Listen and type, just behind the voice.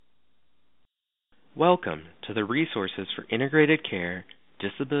Welcome to the Resources for Integrated Care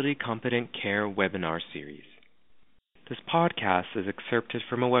Disability Competent Care webinar series. This podcast is excerpted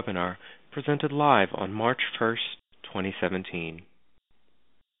from a webinar presented live on March 1st, 2017.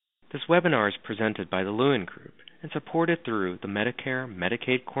 This webinar is presented by the Lewin Group and supported through the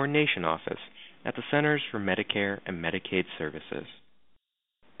Medicare/Medicaid Coordination Office at the Centers for Medicare and Medicaid Services.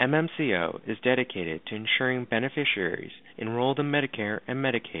 MMCO is dedicated to ensuring beneficiaries enrolled in Medicare and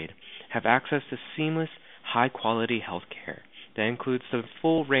Medicaid have access to seamless, high-quality health care that includes the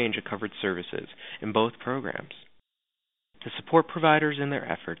full range of covered services in both programs. To support providers in their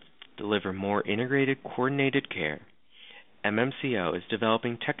efforts to deliver more integrated, coordinated care, MMCO is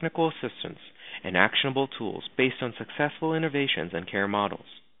developing technical assistance and actionable tools based on successful innovations and care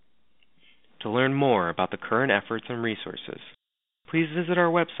models. To learn more about the current efforts and resources, please visit our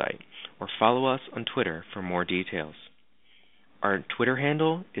website or follow us on Twitter for more details. Our Twitter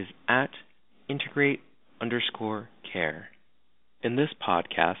handle is @integrate_care. In this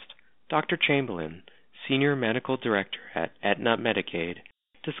podcast, Dr. Chamberlain, Senior Medical Director at Aetna Medicaid,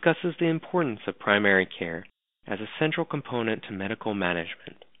 discusses the importance of primary care as a central component to medical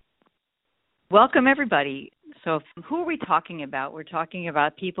management. Welcome, everybody. So who are we talking about? We're talking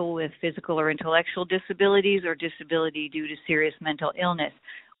about people with physical or intellectual disabilities or disability due to serious mental illness.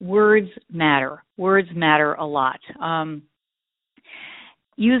 Words matter. Words matter a lot.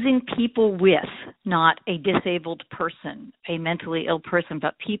 Using people with, not a disabled person, a mentally ill person,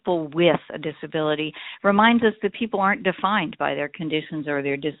 but people with a disability reminds us that people aren't defined by their conditions or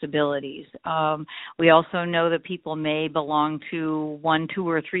their disabilities. We also know that people may belong to one, two,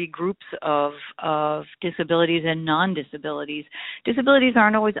 or three groups of disabilities and non-disabilities. Disabilities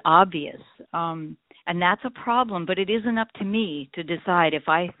aren't always obvious. And that's a problem, but it isn't up to me to decide if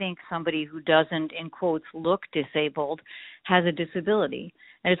I think somebody who doesn't, in quotes, look disabled has a disability.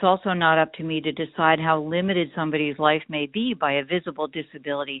 And it's also not up to me to decide how limited somebody's life may be by a visible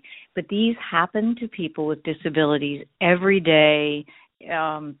disability. But these happen to people with disabilities every day,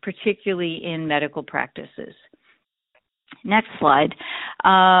 particularly in medical practices. Next slide.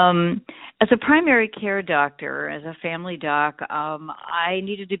 As a primary care doctor, as a family doc, I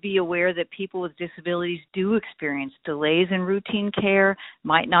needed to be aware that people with disabilities do experience delays in routine care,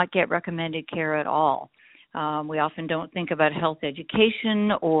 might not get recommended care at all. We often don't think about health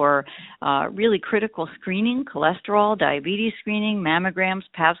education or really critical screening, cholesterol, diabetes screening, mammograms,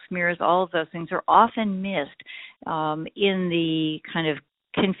 pap smears. All of those things are often missed in the kind of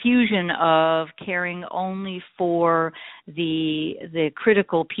confusion of caring only for the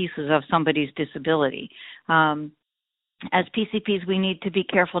critical pieces of somebody's disability. As PCPs, we need to be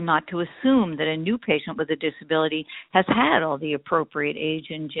careful not to assume that a new patient with a disability has had all the appropriate age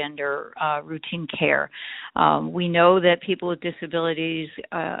and gender routine care. We know that people with disabilities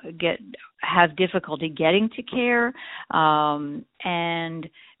have difficulty getting to care and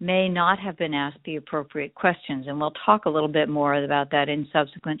may not have been asked the appropriate questions, and we'll talk a little bit more about that in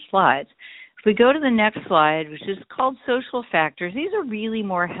subsequent slides. If we go to the next slide, which is called social factors, these are really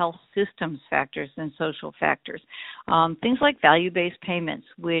more health systems factors than social factors. Things like value-based payments,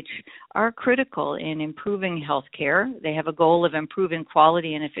 which are critical in improving health care. They have a goal of improving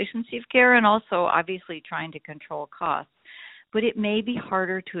quality and efficiency of care and also obviously trying to control costs. But it may be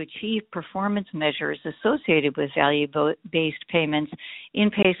harder to achieve performance measures associated with value-based payments in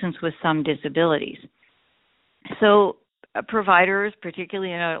patients with some disabilities. So providers,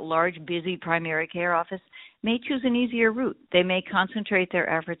 particularly in a large, busy primary care office, may choose an easier route. They may concentrate their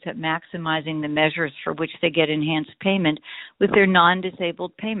efforts at maximizing the measures for which they get enhanced payment with their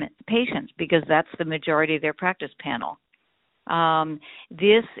non-disabled patients because that's the majority of their practice panel.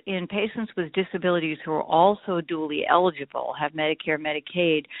 This, in patients with disabilities who are also dually eligible, have Medicare,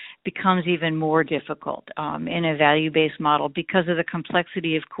 Medicaid, becomes even more difficult in a value-based model because of the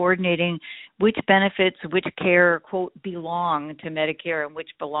complexity of coordinating which benefits, which care, quote, belong to Medicare and which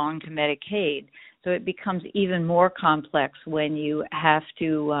belong to Medicaid. So it becomes even more complex when you have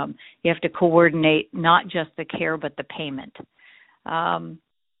to coordinate not just the care but the payment.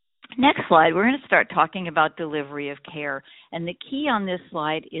 Next slide, we're going to start talking about delivery of care. And the key on this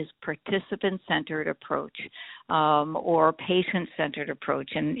slide is participant-centered approach or patient-centered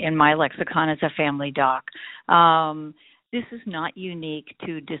approach in my lexicon as a family doc. This is not unique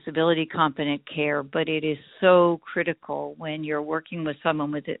to disability-competent care, but it is so critical when you're working with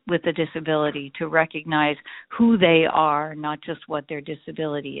someone with a disability to recognize who they are, not just what their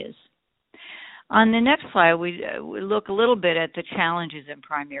disability is. On the next slide, we look a little bit at the challenges in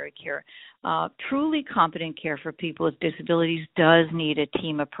primary care. Truly competent care for people with disabilities does need a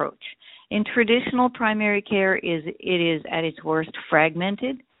team approach. In traditional primary care, it is at its worst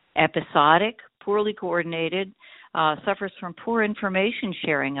fragmented, episodic, poorly coordinated, suffers from poor information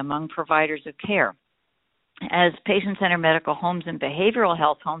sharing among providers of care. As patient-centered medical homes and behavioral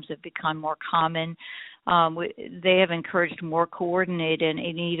health homes have become more common, they have encouraged more coordinated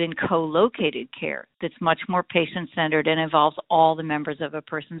and even co-located care that's much more patient-centered and involves all the members of a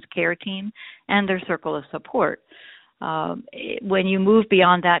person's care team and their circle of support. When you move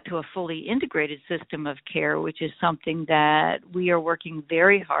beyond that to a fully integrated system of care, which is something that we are working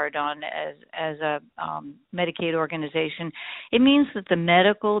very hard on as a Medicaid organization, it means that the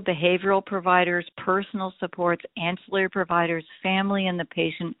medical, behavioral providers, personal supports, ancillary providers, family, and the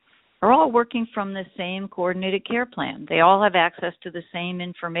patient are all working from the same coordinated care plan. They all have access to the same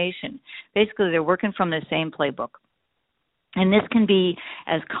information. Basically, they're working from the same playbook. And this can be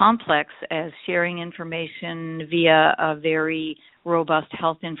as complex as sharing information via a very robust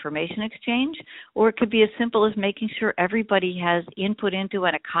health information exchange, or it could be as simple as making sure everybody has input into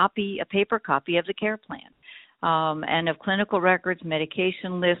and a paper copy of the care plan, and of clinical records,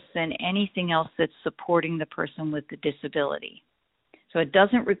 medication lists, and anything else that's supporting the person with the disability. So it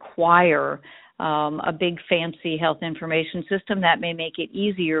doesn't require a big fancy health information system. That may make it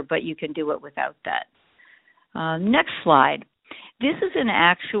easier, but you can do it without that. Next slide. This is an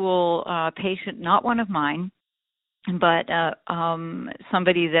actual patient, not one of mine, but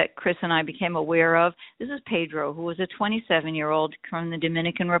somebody that Chris and I became aware of. This is Pedro, who was a 27-year-old from the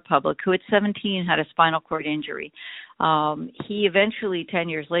Dominican Republic who at 17 had a spinal cord injury. He eventually, 10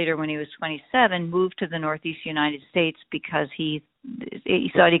 years later, when he was 27, moved to the Northeast United States because he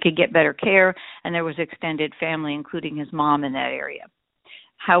thought he could get better care, and there was extended family, including his mom, in that area.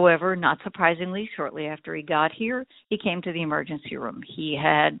 However, not surprisingly, shortly after he got here, he came to the emergency room. He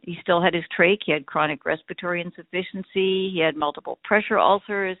still had his trach. He had chronic respiratory insufficiency. He had multiple pressure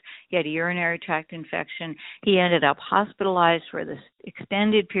ulcers. He had a urinary tract infection. He ended up hospitalized for this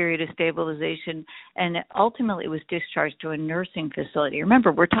extended period of stabilization and ultimately was discharged to a nursing facility.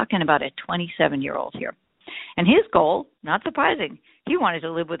 Remember, we're talking about a 27-year-old here. And his goal, not surprising, he wanted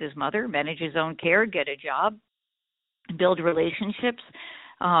to live with his mother, manage his own care, get a job, build relationships.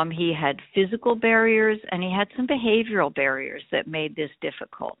 He had physical barriers, and he had some behavioral barriers that made this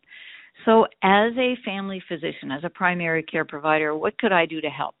difficult. So as a family physician, as a primary care provider, what could I do to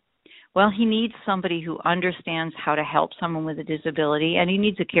help? Well, he needs somebody who understands how to help someone with a disability, and he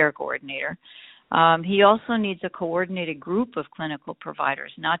needs a care coordinator. He also needs a coordinated group of clinical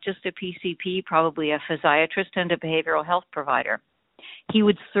providers, not just a PCP, probably a physiatrist and a behavioral health provider. He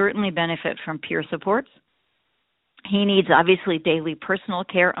would certainly benefit from peer supports. He needs, obviously, daily personal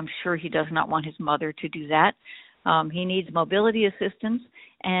care. I'm sure he does not want his mother to do that. He needs mobility assistance,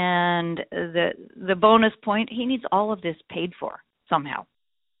 and the bonus point, he needs all of this paid for somehow.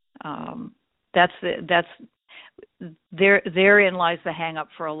 Therein lies the hang-up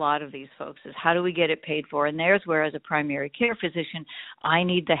for a lot of these folks, is how do we get it paid for? And there's where, as a primary care physician, I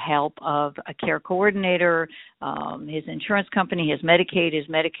need the help of a care coordinator, his insurance company, his Medicaid, his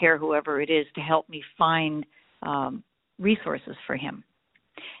Medicare, whoever it is, to help me find resources for him.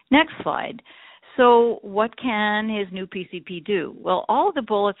 Next slide. So what can his new PCP do? Well, all the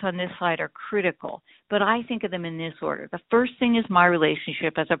bullets on this slide are critical, but I think of them in this order. The first thing is my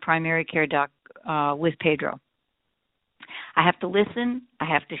relationship as a primary care doc with Pedro. I have to listen. I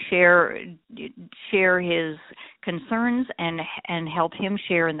have to share his concerns and help him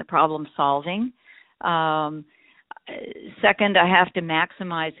share in the problem solving. Second, I have to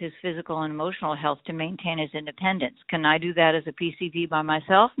maximize his physical and emotional health to maintain his independence. Can I do that as a PCP by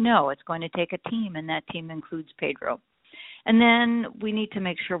myself? No, it's going to take a team, and that team includes Pedro. And then we need to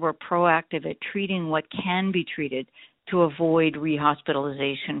make sure we're proactive at treating what can be treated to avoid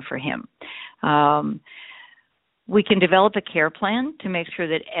rehospitalization for him. We can develop a care plan to make sure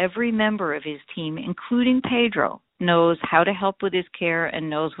that every member of his team, including Pedro, knows how to help with his care and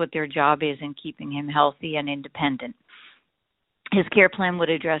knows what their job is in keeping him healthy and independent. His care plan would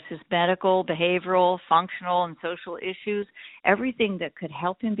address his medical, behavioral, functional, and social issues, everything that could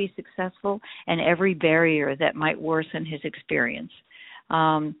help him be successful, and every barrier that might worsen his experience.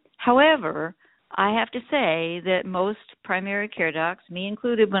 However, I have to say that most primary care docs, me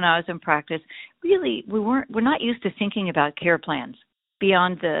included when I was in practice, really we're not used to thinking about care plans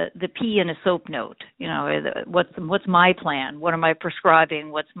beyond the P in a soap note. You know, what's my plan? What am I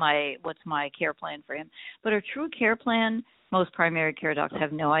prescribing? What's my care plan for him? But a true care plan, most primary care docs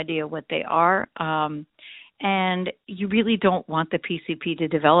have no idea what they are. and you really don't want the PCP to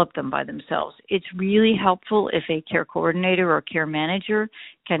develop them by themselves. It's really helpful if a care coordinator or care manager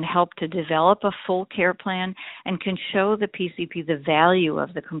can help to develop a full care plan and can show the PCP the value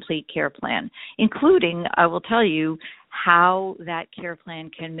of the complete care plan, including, I will tell you, how that care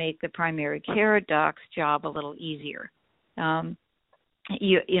plan can make the primary care doc's job a little easier.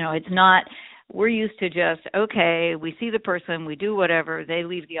 It's not, we're used to just, okay, we see the person, we do whatever, they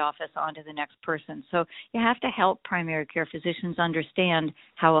leave the office, on to the next person. So you have to help primary care physicians understand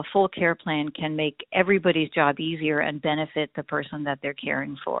how a full care plan can make everybody's job easier and benefit the person that they're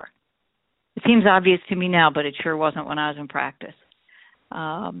caring for. It seems obvious to me now, but it sure wasn't when I was in practice.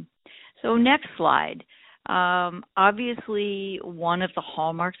 So next slide. Obviously, one of the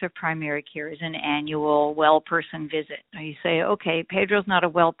hallmarks of primary care is an annual well person visit. Now you say, okay, Pedro's not a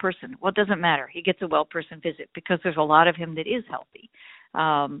well person. Well, it doesn't matter. He gets a well person visit because there's a lot of him that is healthy.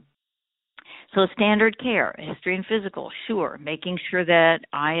 So standard care, history and physical, sure. Making sure that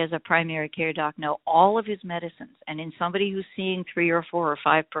I, as a primary care doc, know all of his medicines. And in somebody who's seeing 3 or 4 or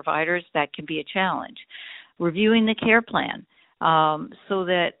 5 providers, that can be a challenge. Reviewing the care plan. So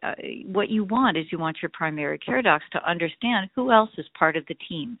that what you want is you want your primary care docs to understand who else is part of the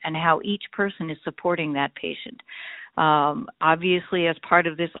team and how each person is supporting that patient. Obviously, as part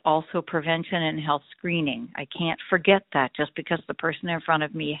of this, also prevention and health screening. I can't forget that just because the person in front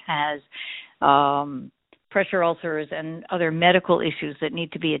of me has pressure ulcers and other medical issues that need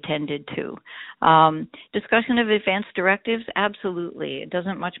to be attended to. Discussion of advanced directives, absolutely. It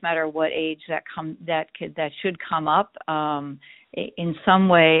doesn't much matter what age that should come up in some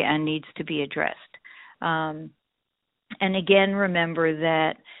way and needs to be addressed. And again, remember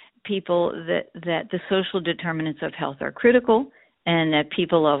that that the social determinants of health are critical, and that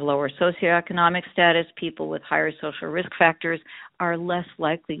people of lower socioeconomic status, people with higher social risk factors, are less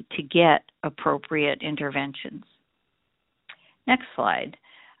likely to get appropriate interventions. Next slide.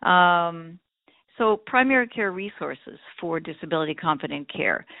 So primary care resources for disability competent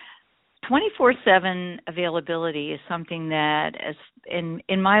care. 24/7 availability is something that, as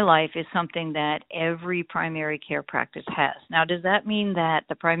in my life, is something that every primary care practice has. Now, does that mean that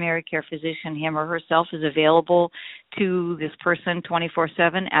the primary care physician, him or herself, is available to this person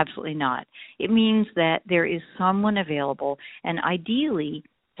 24/7? Absolutely not. It means that there is someone available, and ideally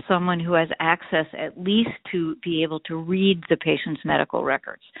someone who has access at least to be able to read the patient's medical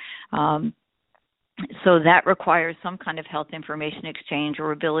records. So that requires some kind of health information exchange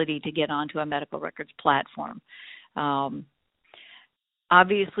or ability to get onto a medical records platform.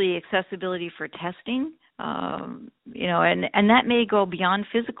 Obviously, accessibility for testing, and that may go beyond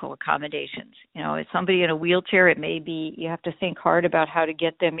physical accommodations. If somebody in a wheelchair, it may be you have to think hard about how to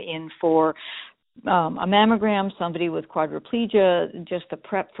get them in for a mammogram. Somebody with quadriplegia, just the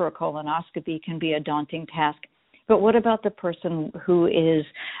prep for a colonoscopy can be a daunting task. But what about the person who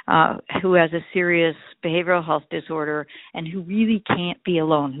has a serious behavioral health disorder and who really can't be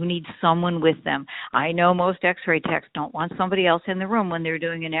alone, who needs someone with them? I know most X-ray techs don't want somebody else in the room when they're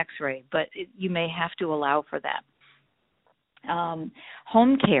doing an X-ray, but you may have to allow for that.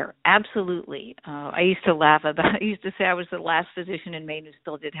 Home care, absolutely. I used to say I was the last physician in Maine who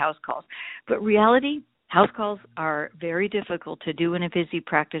still did house calls. But reality, house calls are very difficult to do in a busy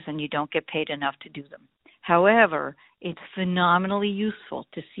practice, and you don't get paid enough to do them. However, it's phenomenally useful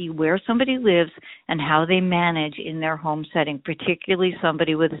to see where somebody lives and how they manage in their home setting, particularly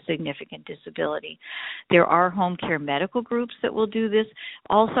somebody with a significant disability. There are home care medical groups that will do this.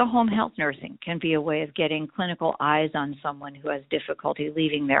 Also, home health nursing can be a way of getting clinical eyes on someone who has difficulty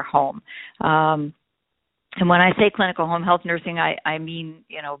leaving their home. And when I say clinical home health nursing, I mean,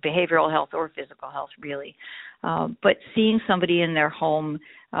 behavioral health or physical health, really. But seeing somebody in their home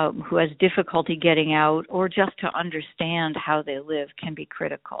who has difficulty getting out or just to understand how they live can be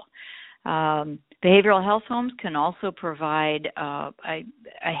critical. Behavioral health homes can also provide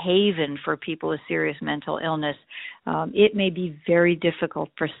a haven for people with serious mental illness. It may be very difficult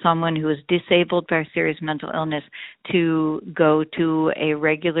for someone who is disabled by serious mental illness to go to a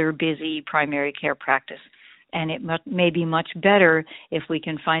regular, busy primary care practice. And it may be much better if we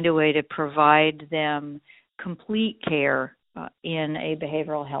can find a way to provide them complete care in a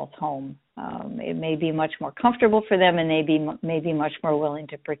behavioral health home. It may be much more comfortable for them, and they may be much more willing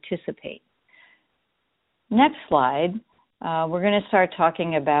to participate. Next slide, we're going to start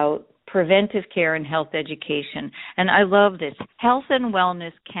talking about preventive care and health education. And I love this. Health and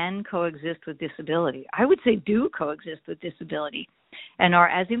wellness can coexist with disability. I would say do coexist with disability and are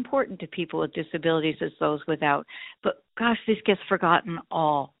as important to people with disabilities as those without. But gosh, this gets forgotten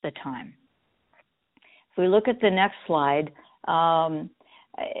all the time. If we look at the next slide,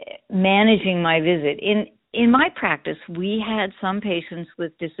 managing my visit. in my practice, we had some patients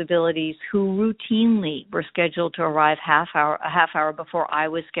with disabilities who routinely were scheduled to arrive a half hour before I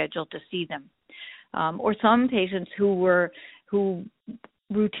was scheduled to see them, or some patients who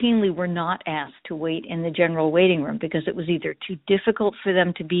routinely were not asked to wait in the general waiting room because it was either too difficult for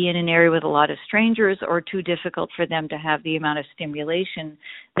them to be in an area with a lot of strangers or too difficult for them to have the amount of stimulation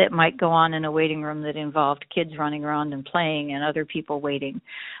that might go on in a waiting room that involved kids running around and playing and other people waiting.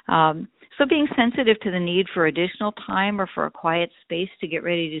 So being sensitive to the need for additional time or for a quiet space to get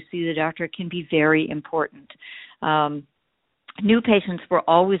ready to see the doctor can be very important. New patients were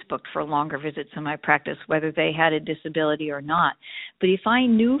always booked for longer visits in my practice, whether they had a disability or not. But if I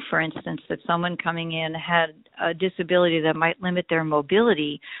knew, for instance, that someone coming in had a disability that might limit their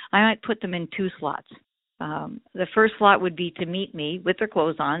mobility, I might put them in 2 slots. The first slot would be to meet me with their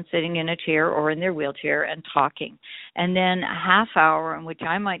clothes on, sitting in a chair or in their wheelchair and talking. And then a half hour in which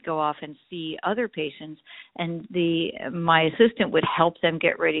I might go off and see other patients, and my assistant would help them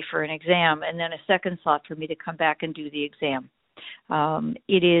get ready for an exam, and then a second slot for me to come back and do the exam.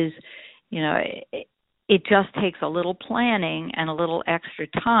 It just takes a little planning and a little extra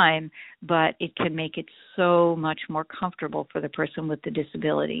time, but it can make it so much more comfortable for the person with the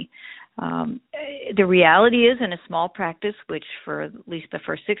disability. The reality is, in a small practice, which for at least the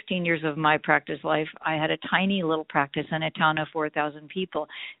first 16 years of my practice life, I had a tiny little practice in a town of 4,000 people.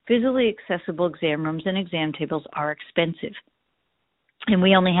 Visually accessible exam rooms and exam tables are expensive, and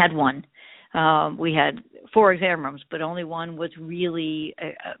we only had one. We had 4 exam rooms, but only one was really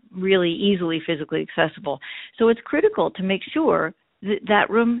easily physically accessible. So it's critical to make sure that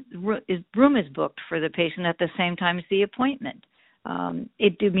room is booked for the patient at the same time as the appointment.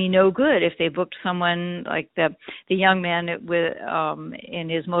 It did me no good if they booked someone like the young man in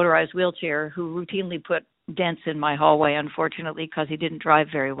his motorized wheelchair who routinely put dents in my hallway, unfortunately, because he didn't drive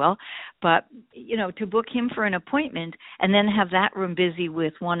very well. But, to book him for an appointment and then have that room busy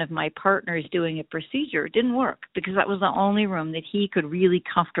with one of my partners doing a procedure didn't work, because that was the only room that he could really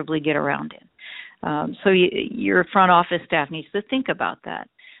comfortably get around in. So your front office staff needs to think about that.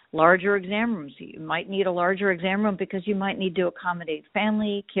 Larger exam rooms. You might need a larger exam room because you might need to accommodate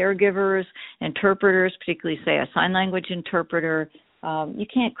family, caregivers, interpreters, particularly, say, a sign language interpreter. You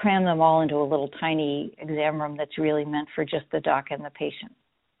can't cram them all into a little tiny exam room that's really meant for just the doc and the patient.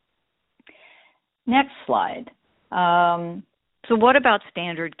 Next slide. So what about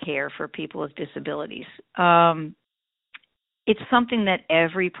standard care for people with disabilities? It's something that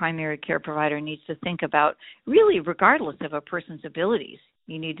every primary care provider needs to think about, really regardless of a person's abilities.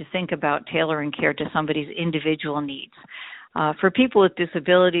 You need to think about tailoring care to somebody's individual needs. For people with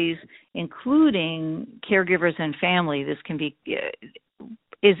disabilities, including caregivers and family, this can be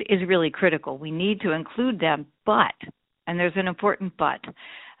is really critical. We need to include them, but, and there's an important but,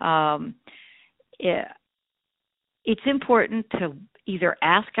 it's important to either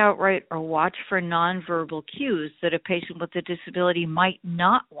ask outright or watch for nonverbal cues that a patient with a disability might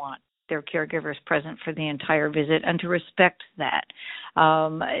not want their caregivers present for the entire visit, and to respect that.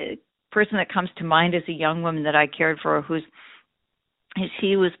 A person that comes to mind is a young woman that I cared for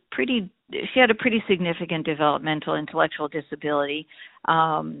she had a pretty significant developmental intellectual disability,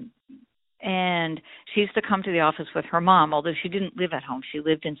 and she used to come to the office with her mom, although she didn't live at home. She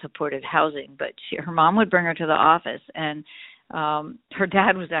lived in supported housing, but her mom would bring her to the office, and her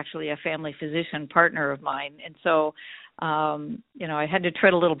dad was actually a family physician partner of mine, and so I had to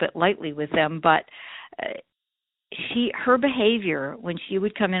tread a little bit lightly with them, but her behavior when she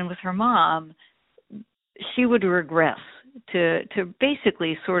would come in with her mom, she would regress to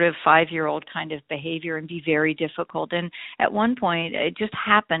basically sort of 5-year-old kind of behavior and be very difficult. And at one point, it just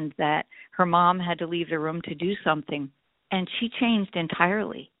happened that her mom had to leave the room to do something, and she changed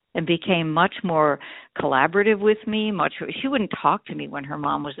entirely and became much more collaborative with me. She wouldn't talk to me when her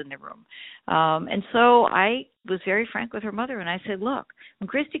mom was in the room. And so I was very frank with her mother, and I said, look, when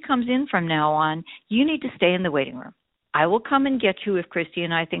Christy comes in from now on, you need to stay in the waiting room. I will come and get you if Christy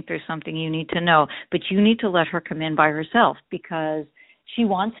and I think there's something you need to know, but you need to let her come in by herself because she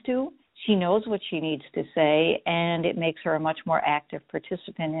wants to. She knows what she needs to say, and it makes her a much more active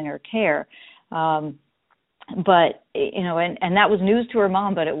participant in her care. But, and that was news to her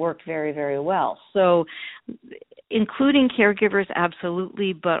mom, but it worked very, very well. So including caregivers,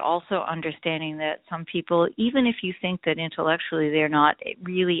 absolutely, but also understanding that some people, even if you think that intellectually they're not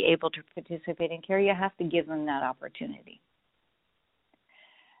really able to participate in care, you have to give them that opportunity.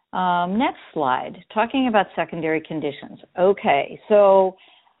 Next slide, talking about secondary conditions. Okay, so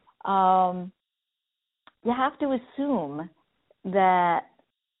you have to assume that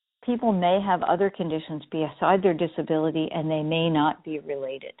people may have other conditions beside their disability and they may not be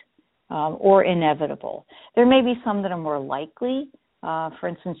related. or inevitable. There may be some that are more likely. For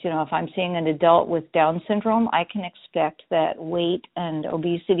instance, if I'm seeing an adult with Down syndrome, I can expect that weight and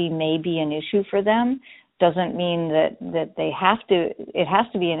obesity may be an issue for them. Doesn't mean that it has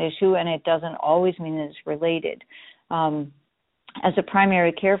to be an issue, and it doesn't always mean that it's related. As a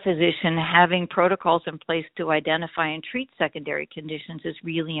primary care physician, having protocols in place to identify and treat secondary conditions is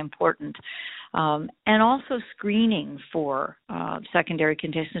really important. And also screening for secondary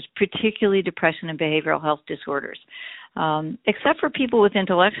conditions, particularly depression and behavioral health disorders. Except for people with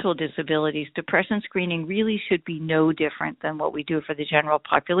intellectual disabilities, depression screening really should be no different than what we do for the general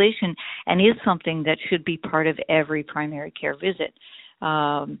population, and is something that should be part of every primary care visit.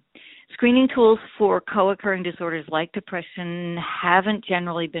 Screening tools for co-occurring disorders like depression haven't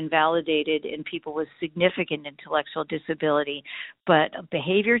generally been validated in people with significant intellectual disability, but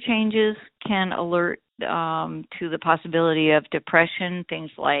behavior changes can alert to the possibility of depression, things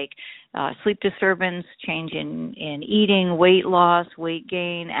like sleep disturbance, change in eating, weight loss, weight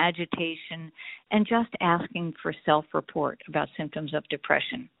gain, agitation, and just asking for self-report about symptoms of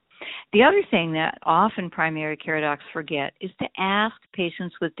depression. The other thing that often primary care docs forget is to ask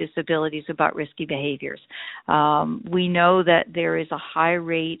patients with disabilities about risky behaviors. We know that there is a high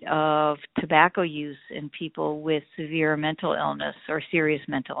rate of tobacco use in people with severe mental illness or serious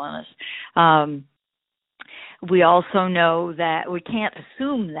mental illness. We also know that we can't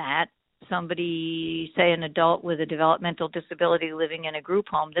assume that somebody, say an adult with a developmental disability living in a group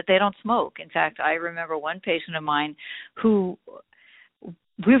home, that they don't smoke. In fact, I remember one patient of mine who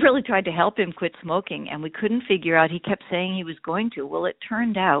we really tried to help him quit smoking, and we couldn't figure out. He kept saying he was going to. Well, it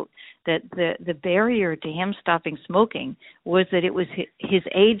turned out that the barrier to him stopping smoking was that it was his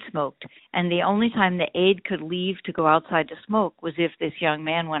aide smoked, and the only time the aide could leave to go outside to smoke was if this young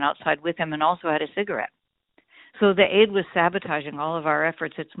man went outside with him and also had a cigarette. So the aide was sabotaging all of our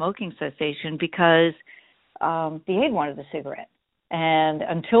efforts at smoking cessation because the aide wanted the cigarette. And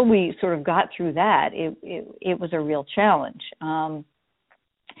until we sort of got through that, it was a real challenge.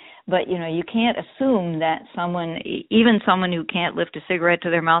 But, you can't assume that even someone who can't lift a cigarette to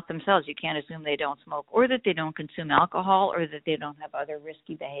their mouth themselves, you can't assume they don't smoke, or that they don't consume alcohol, or that they don't have other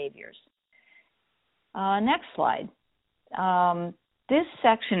risky behaviors. Next slide. This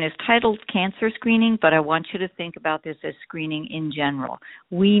section is titled Cancer Screening, but I want you to think about this as screening in general.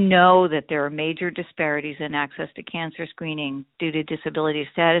 We know that there are major disparities in access to cancer screening due to disability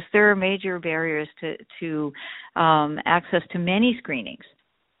status. There are major barriers to access to many screenings.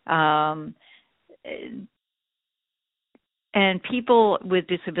 And people with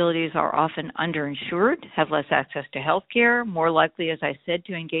disabilities are often underinsured, have less access to health care, more likely, as I said,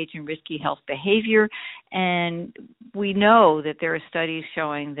 to engage in risky health behavior. And we know that there are studies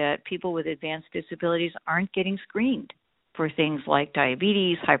showing that people with advanced disabilities aren't getting screened for things like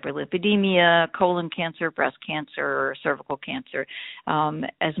diabetes, hyperlipidemia, colon cancer, breast cancer, cervical cancer,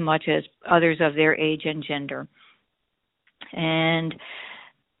 as much as others of their age and gender. And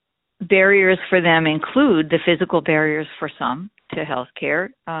barriers for them include the physical barriers for some to healthcare,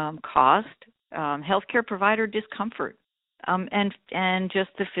 cost, healthcare provider discomfort, and just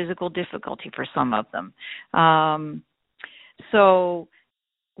the physical difficulty for some of them. So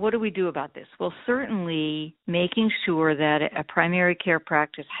what do we do about this? Well, certainly making sure that a primary care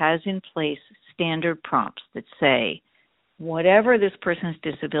practice has in place standard prompts that say, whatever this person's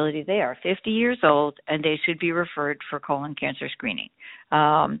disability, they are 50 years old and they should be referred for colon cancer screening.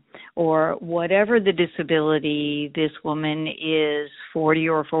 Or whatever the disability, this woman is 40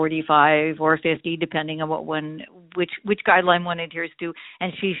 or 45 or 50, depending on which guideline one adheres to,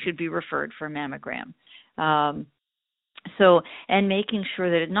 and she should be referred for a mammogram. And making sure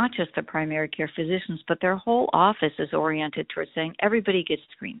that not just the primary care physicians, but their whole office is oriented towards saying everybody gets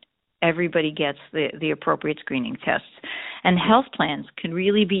screened. Everybody gets the appropriate screening tests. And health plans can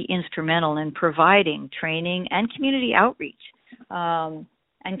really be instrumental in providing training and community outreach, and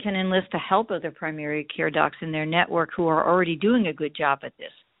can enlist the help of the primary care docs in their network who are already doing a good job at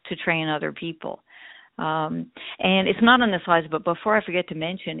this to train other people. And it's not on the slides, but before I forget to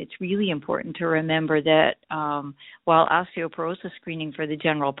mention, it's really important to remember that while osteoporosis screening for the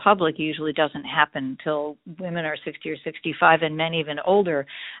general public usually doesn't happen until women are 60 or 65 and men even older,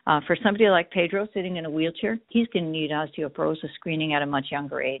 for somebody like Pedro sitting in a wheelchair, he's going to need osteoporosis screening at a much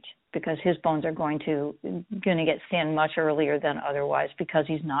younger age because his bones are going to get thin much earlier than otherwise because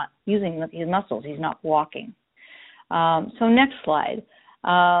he's not using his muscles, he's not walking. So next slide.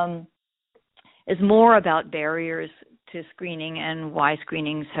 Is more about barriers to screening and why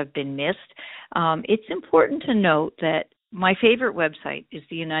screenings have been missed. It's important to note that My favorite website is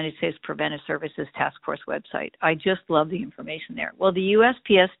the United States Preventive Services Task Force website. I just love the information there. Well, the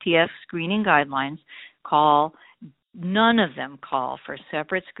USPSTF screening guidelines none of them call for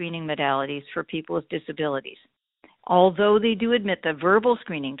separate screening modalities for people with disabilities. Although they do admit that verbal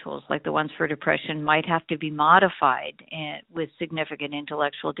screening tools, like the ones for depression, might have to be modified with significant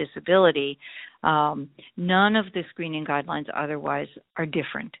intellectual disability, none of the screening guidelines otherwise are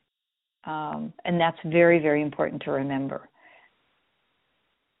different. And that's very, very important to remember.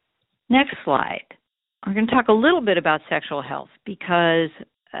 Next slide. We're going to talk a little bit about sexual health because,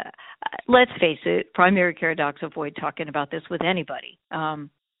 let's face it, primary care docs avoid talking about this with anybody.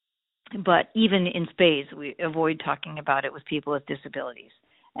 But even in spades, we avoid talking about it with people with disabilities.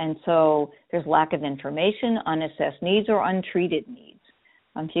 And so there's lack of information, unassessed needs, or untreated needs.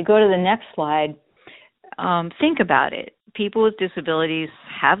 If you go to the next slide, think about it. People with disabilities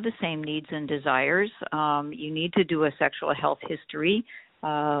have the same needs and desires. You need to do a sexual health history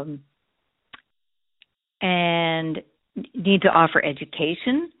and need to offer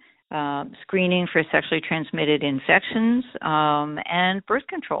education, screening for sexually transmitted infections, and birth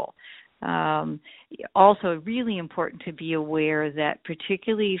control. Also, really important to be aware that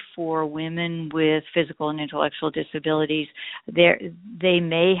particularly for women with physical and intellectual disabilities, they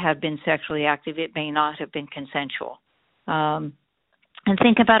may have been sexually active. It may not have been consensual. And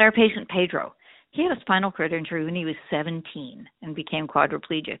think about our patient, Pedro. He had a spinal cord injury when he was 17 and became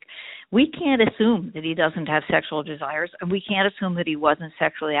quadriplegic. We can't assume that he doesn't have sexual desires, and we can't assume that he wasn't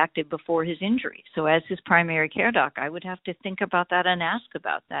sexually active before his injury. So as his primary care doc, I would have to think about that and ask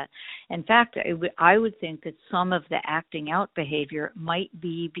about that. In fact, I would think that some of the acting out behavior might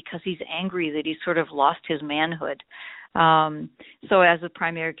be because he's angry that he's sort of lost his manhood. So as a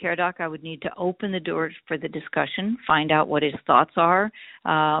primary care doc, I would need to open the door for the discussion, find out what his thoughts are,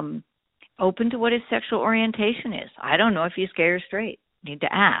 open to what his sexual orientation is. I don't know if he's gay or straight. Need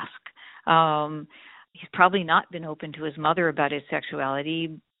to ask. He's probably not been open to his mother about his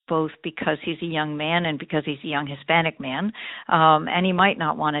sexuality, both because he's a young man and because he's a young Hispanic man. And he might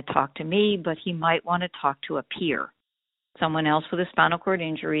not want to talk to me, but he might want to talk to a peer, someone else with a spinal cord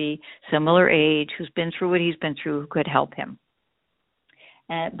injury, similar age, who's been through what he's been through, who could help him.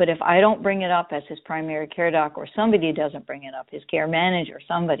 But if I don't bring it up as his primary care doc, or somebody doesn't bring it up, his care manager,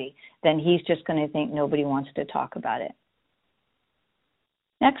 somebody, then he's just going to think nobody wants to talk about it.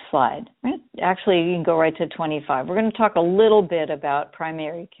 Next slide. Actually, you can go right to 25. We're going to talk a little bit about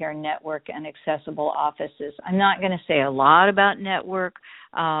primary care network and accessible offices. I'm not going to say a lot about network.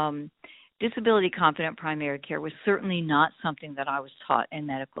 Disability competent primary care was certainly not something that I was taught in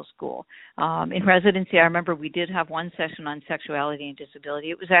medical school. In residency, I remember we did have one session on sexuality and disability.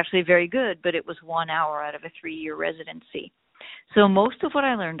 It was actually very good, but it was 1 hour out of a 3-year residency. So most of what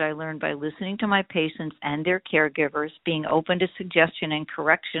I learned by listening to my patients and their caregivers, being open to suggestion and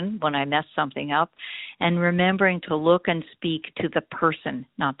correction when I messed something up, and remembering to look and speak to the person,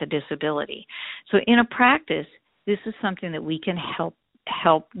 not the disability. So in a practice, this is something that we can help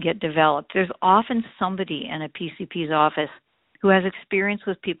get developed. There's often somebody in a PCP's office who has experience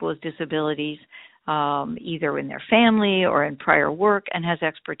with people with disabilities, either in their family or in prior work, and has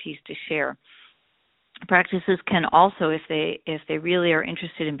expertise to share. Practices can also, if they really are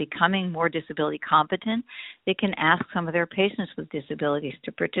interested in becoming more disability competent, they can ask some of their patients with disabilities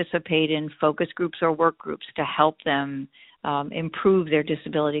to participate in focus groups or work groups to help them improve their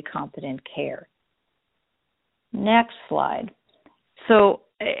disability competent care. Next slide. So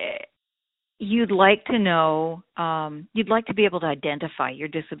you'd like to know, you'd like to be able to identify your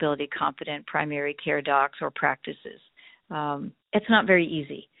disability competent primary care docs or practices. It's not very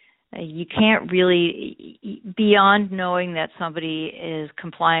easy. You can't really, beyond knowing that somebody is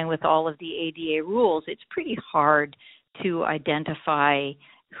complying with all of the ADA rules, it's pretty hard to identify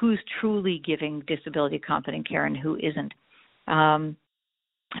who's truly giving disability competent care and who isn't.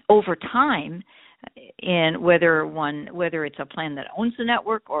 Over time, and whether it's a plan that owns the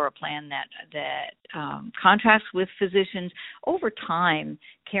network or a plan that contracts with physicians, over time,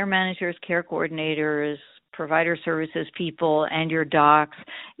 care managers, care coordinators, provider services people, and your docs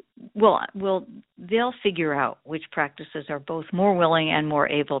they'll figure out which practices are both more willing and more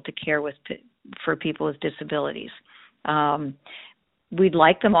able to care for people with disabilities. We'd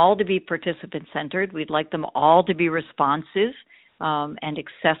like them all to be participant-centered. We'd like them all to be responsive and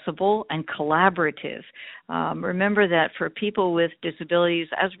accessible and collaborative. Remember that for people with disabilities,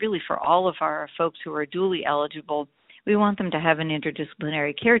 as really for all of our folks who are dually eligible, we want them to have an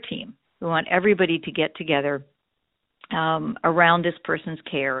interdisciplinary care team. We want everybody to get together around this person's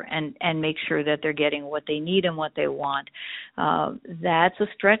care and make sure that they're getting what they need and what they want. That's a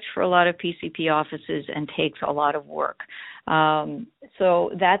stretch for a lot of PCP offices and takes a lot of work.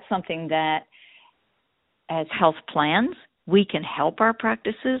 So that's something that, as health plans, we can help our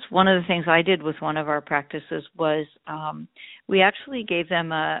practices. One of the things I did with one of our practices was we actually gave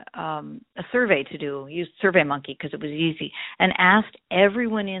them a survey to do, used SurveyMonkey because it was easy, and asked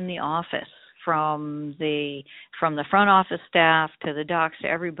everyone in the office, from the front office staff to the docs to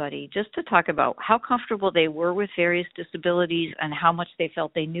everybody, just to talk about how comfortable they were with various disabilities and how much they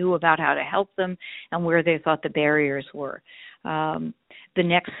felt they knew about how to help them and where they thought the barriers were. The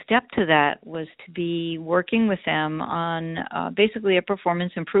next step to that was to be working with them on basically a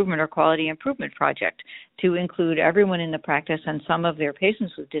performance improvement or quality improvement project to include everyone in the practice and some of their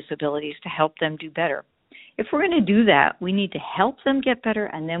patients with disabilities to help them do better. If we're going to do that, we need to help them get better,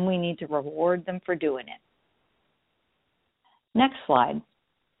 and then we need to reward them for doing it. Next slide.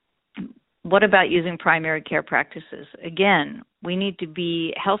 What about using primary care practices? Again,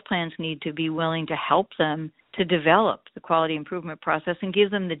 health plans need to be willing to help them to develop the quality improvement process and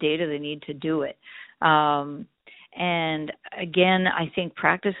give them the data they need to do it. And again, I think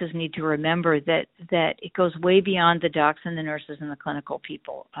practices need to remember that it goes way beyond the docs and the nurses and the clinical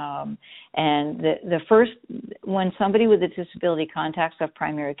people. And the first, when somebody with a disability contacts a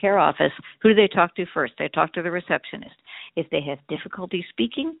primary care office, who do they talk to first? They talk to the receptionist. If they have difficulty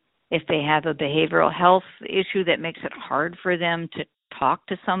speaking, if they have a behavioral health issue that makes it hard for them to talk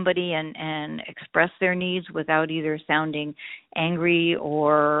to somebody and express their needs without either sounding angry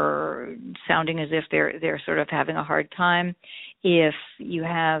or sounding as if they're sort of having a hard time. If you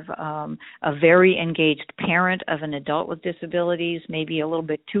have a very engaged parent of an adult with disabilities, maybe a little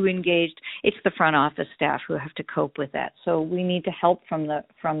bit too engaged, it's the front office staff who have to cope with that. So we need to help from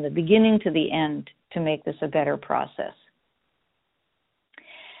the beginning to the end to make this a better process.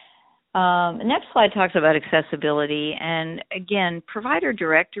 The next slide talks about accessibility, and again, provider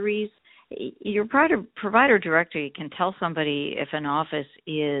directories. Your provider directory can tell somebody if an office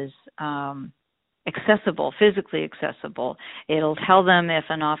is accessible, physically accessible. It'll tell them if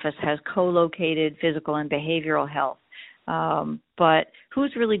an office has co-located physical and behavioral health. But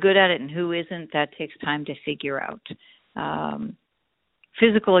who's really good at it and who isn't, that takes time to figure out.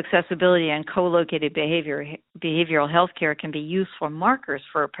 Physical accessibility and co-located behavioral health care can be useful markers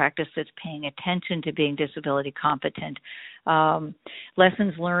for a practice that's paying attention to being disability competent.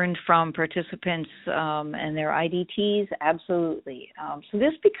 Lessons learned from participants and their IDTs, absolutely. So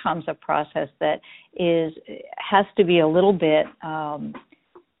this becomes a process that has to be a little bit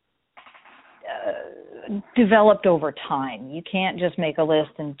developed over time. You can't just make a list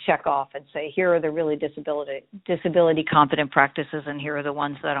and check off and say, here are the really disability competent practices and here are the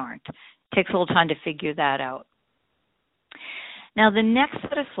ones that aren't. It takes a little time to figure that out. Now, the next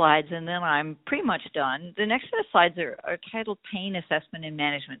set of slides, and then I'm pretty much done, the next set of slides are titled Pain Assessment and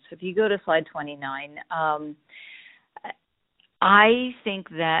Management. So if you go to slide 29, I think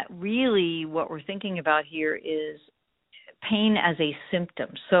that really what we're thinking about here is pain as a symptom.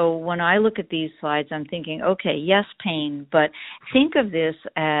 So when I look at these slides, I'm thinking, okay, yes, pain, but think of this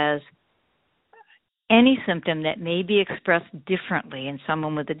as any symptom that may be expressed differently in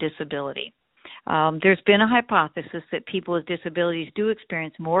someone with a disability. There's been a hypothesis that people with disabilities do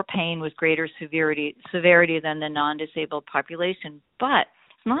experience more pain with greater severity than the non-disabled population, but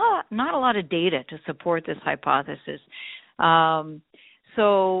not a lot of data to support this hypothesis.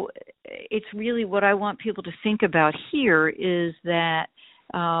 So it's really what I want people to think about here is that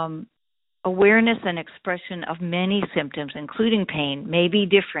awareness and expression of many symptoms, including pain, may be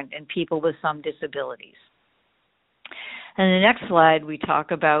different in people with some disabilities. And the next slide, we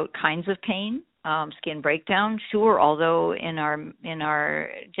talk about kinds of pain, skin breakdown. Sure, although in our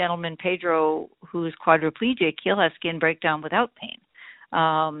gentleman Pedro, who's quadriplegic, he'll have skin breakdown without pain.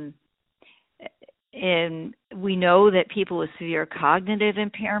 And we know that people with severe cognitive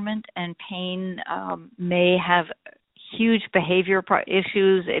impairment and pain may have huge behavior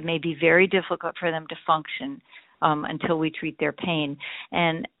issues. It may be very difficult for them to function until we treat their pain.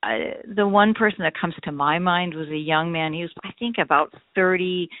 And the one person that comes to my mind was a young man. He was, I think, about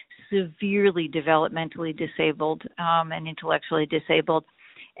 30, severely developmentally disabled and intellectually disabled.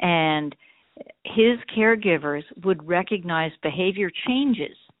 And his caregivers would recognize behavior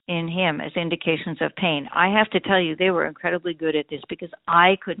changes in him as indications of pain. I have to tell you, they were incredibly good at this because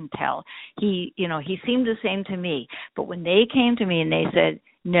I couldn't tell. He seemed the same to me. But when they came to me and they said,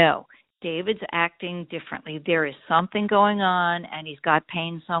 no, David's acting differently. There is something going on and he's got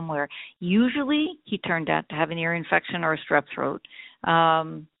pain somewhere. Usually he turned out to have an ear infection or a strep throat.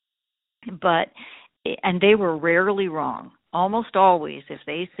 But and they were rarely wrong. Almost always, if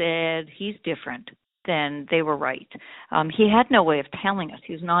they said he's different, then they were right. He had no way of telling us.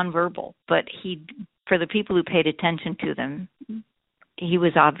 He was nonverbal, but for the people who paid attention to them, he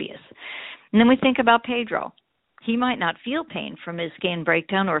was obvious. And then we think about Pedro. He might not feel pain from his skin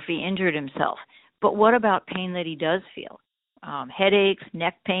breakdown or if he injured himself, but what about pain that he does feel? Headaches,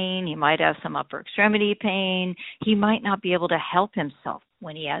 neck pain, he might have some upper extremity pain. He might not be able to help himself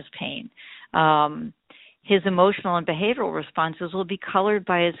when he has pain. His emotional and behavioral responses will be colored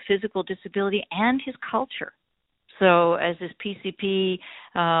by his physical disability and his culture. So as his PCP,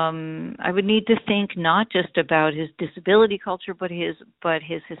 I would need to think not just about his disability culture, but his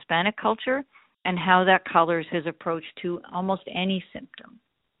Hispanic culture and how that colors his approach to almost any symptom.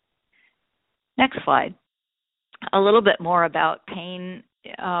 Next slide. A little bit more about pain,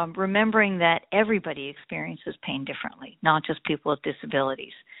 remembering that everybody experiences pain differently, not just people with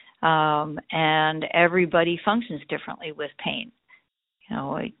disabilities. And everybody functions differently with pain.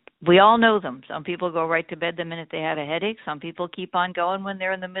 We all know them. Some people go right to bed the minute they have a headache. Some people keep on going when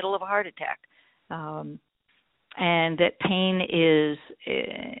they're in the middle of a heart attack. And that pain is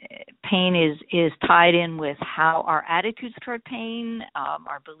tied in with how our attitudes toward pain,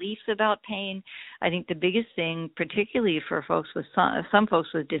 our beliefs about pain. I think the biggest thing, particularly for folks with some folks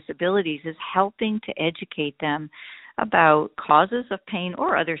with disabilities, is helping to educate them about causes of pain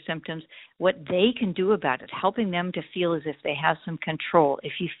or other symptoms, what they can do about it, helping them to feel as if they have some control.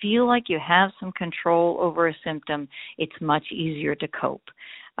 If you feel like you have some control over a symptom, it's much easier to cope.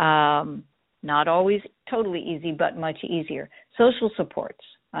 Not always totally easy, but much easier. Social supports.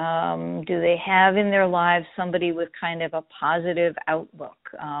 Do they have in their lives somebody with kind of a positive outlook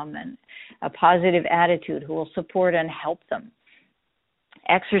and a positive attitude who will support and help them?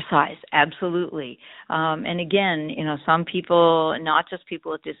 Exercise, absolutely. And again, some people, not just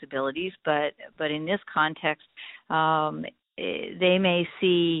people with disabilities, but in this context, they may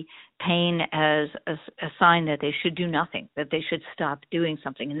see pain as a sign that they should do nothing, that they should stop doing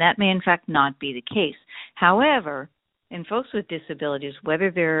something. And that may, in fact, not be the case. However, in folks with disabilities, whether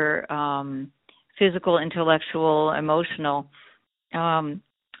they're physical, intellectual, emotional,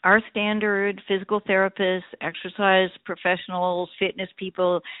 our standard physical therapists, exercise professionals, fitness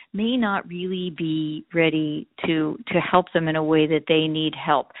people may not really be ready to help them in a way that they need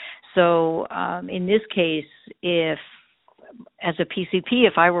help. So in this case, as a PCP,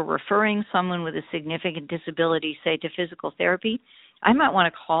 if I were referring someone with a significant disability, say, to physical therapy, I might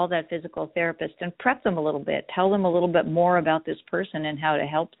want to call that physical therapist and prep them a little bit, tell them a little bit more about this person and how to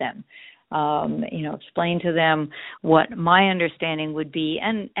help them. Explain to them what my understanding would be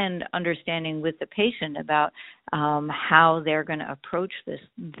and understanding with the patient about how they're going to approach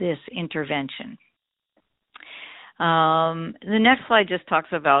this intervention. The next slide just talks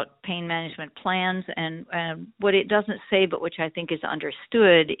about pain management plans, and what it doesn't say, but which I think is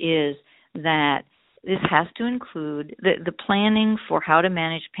understood, is that this has to include the planning for how to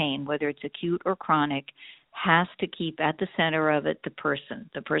manage pain, whether it's acute or chronic, has to keep at the center of it the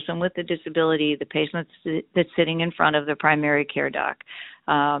person with the disability, the patient that's sitting in front of the primary care doc.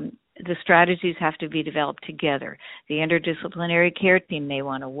 The strategies have to be developed together. The interdisciplinary care team may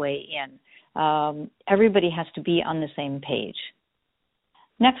want to weigh in. Everybody has to be on the same page.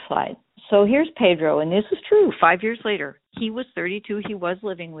 Next slide. So here's Pedro, and this is true. 5 years later, he was 32. He was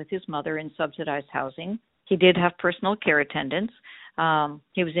living with his mother in subsidized housing. He did have personal care attendants.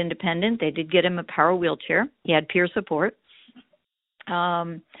 He was independent. They did get him a power wheelchair. He had peer support.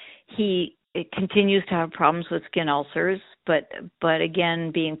 He continues to have problems with skin ulcers, but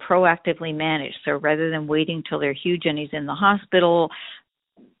again, being proactively managed. So rather than waiting till they're huge and he's in the hospital,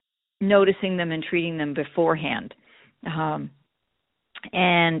 noticing them and treating them beforehand.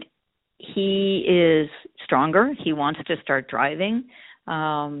 And he is stronger. He wants to start driving.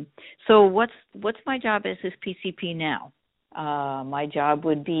 So what's my job as his PCP now? My job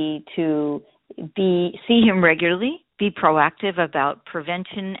would be to see him regularly, be proactive about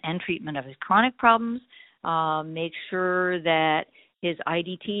prevention and treatment of his chronic problems, make sure that his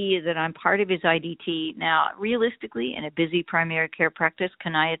IDT, that I'm part of his IDT. Now, realistically, in a busy primary care practice,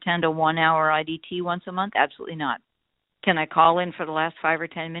 can I attend a 1-hour IDT once a month? Absolutely not. Can I call in for the last 5 or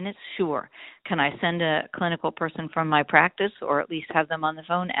 10 minutes? Sure. Can I send a clinical person from my practice or at least have them on the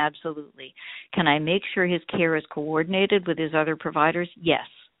phone? Absolutely. Can I make sure his care is coordinated with his other providers? Yes,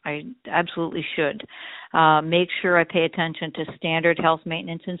 I absolutely should. Make sure I pay attention to standard health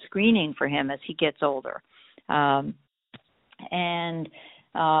maintenance and screening for him as he gets older. And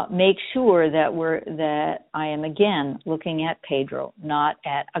make sure that I am, again, looking at Pedro, not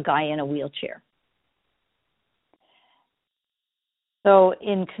at a guy in a wheelchair. So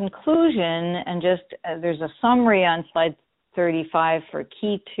in conclusion, and just there's a summary on slide 35 for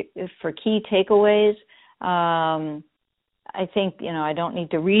key takeaways. I think, I don't need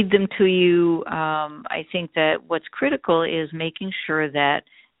to read them to you. I think that what's critical is making sure that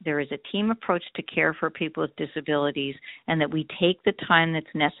there is a team approach to care for people with disabilities, and that we take the time that's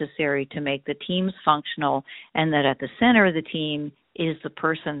necessary to make the teams functional, and that at the center of the team is the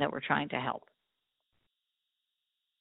person that we're trying to help.